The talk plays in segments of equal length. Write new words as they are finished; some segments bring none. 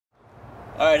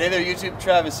Alright, hey there YouTube,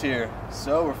 Travis here.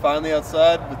 So we're finally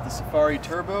outside with the Safari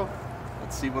Turbo.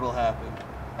 Let's see what'll happen.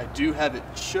 I do have it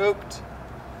choked.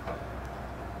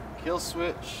 Kill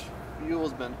switch,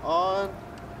 fuel's been on.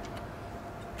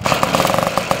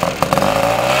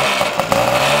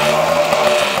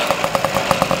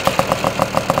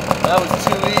 That was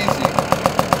too easy.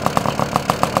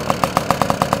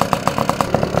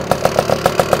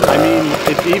 I mean,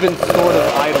 it's even sort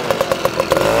of idling.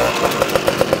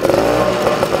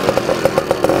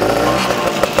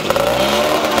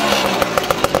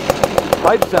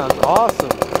 Pipe sounds awesome.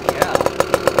 Yeah.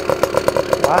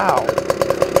 Wow.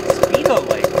 Speedo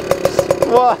like.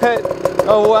 What?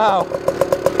 Oh wow.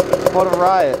 What a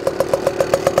riot.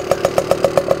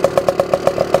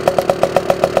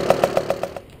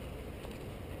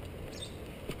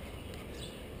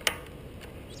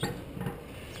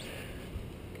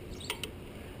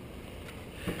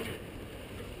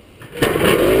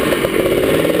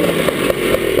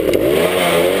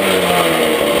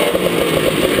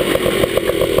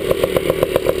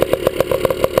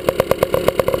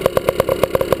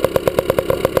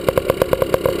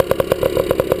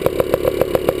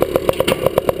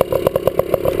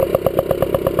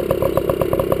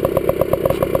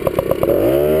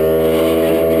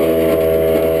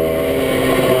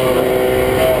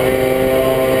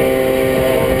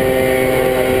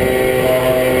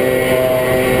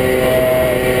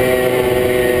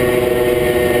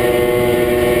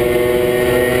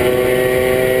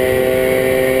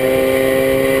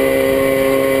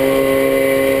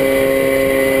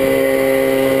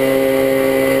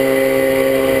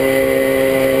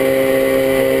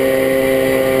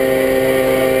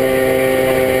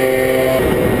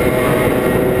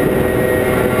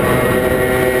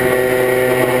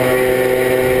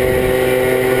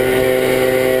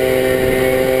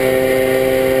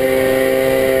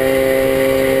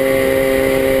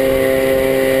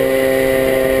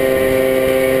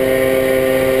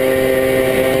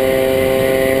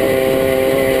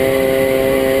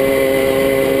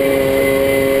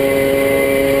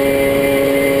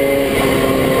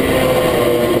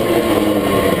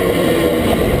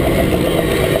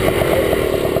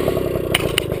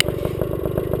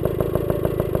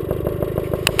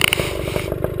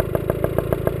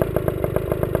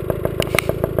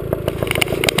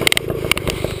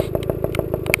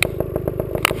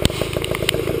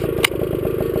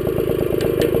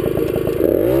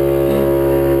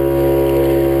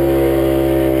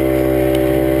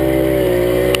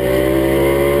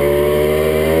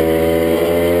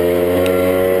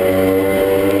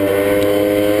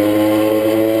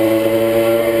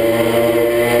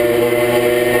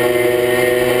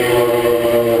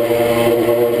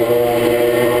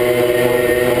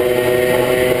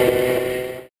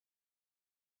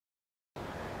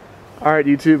 Alright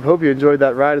YouTube, hope you enjoyed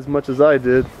that ride as much as I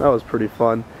did. That was pretty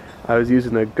fun. I was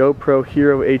using a GoPro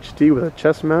Hero HD with a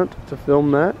chest mount to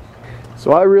film that.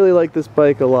 So I really like this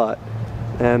bike a lot.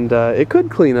 And it could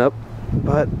clean up,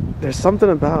 but there's something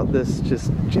about this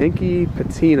just janky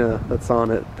patina that's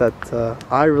on it that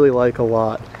I really like a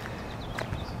lot.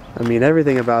 I mean,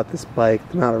 everything about this bike,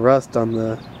 the amount of rust on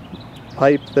the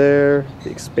pipe there,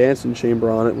 the expansion chamber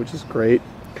on it, which is great.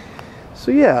 So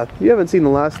yeah, if you haven't seen the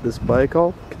last of this bike,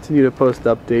 I'll continue to post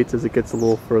updates as it gets a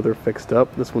little further fixed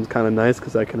up. This one's kind of nice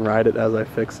because I can ride it as I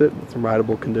fix it. It's in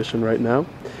rideable condition right now.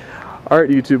 Alright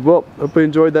YouTube, well, hope you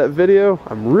enjoyed that video.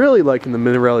 I'm really liking the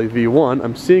Minarelli V1.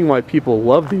 I'm seeing why people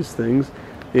love these things.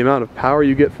 The amount of power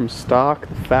you get from stock,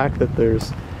 the fact that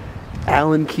there's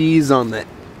Allen keys on the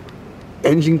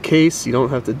engine case, you don't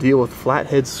have to deal with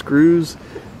flathead screws.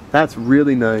 That's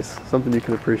really nice, something you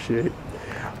can appreciate.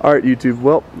 Alright YouTube,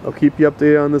 well, I'll keep you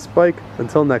updated on this bike.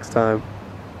 Until next time.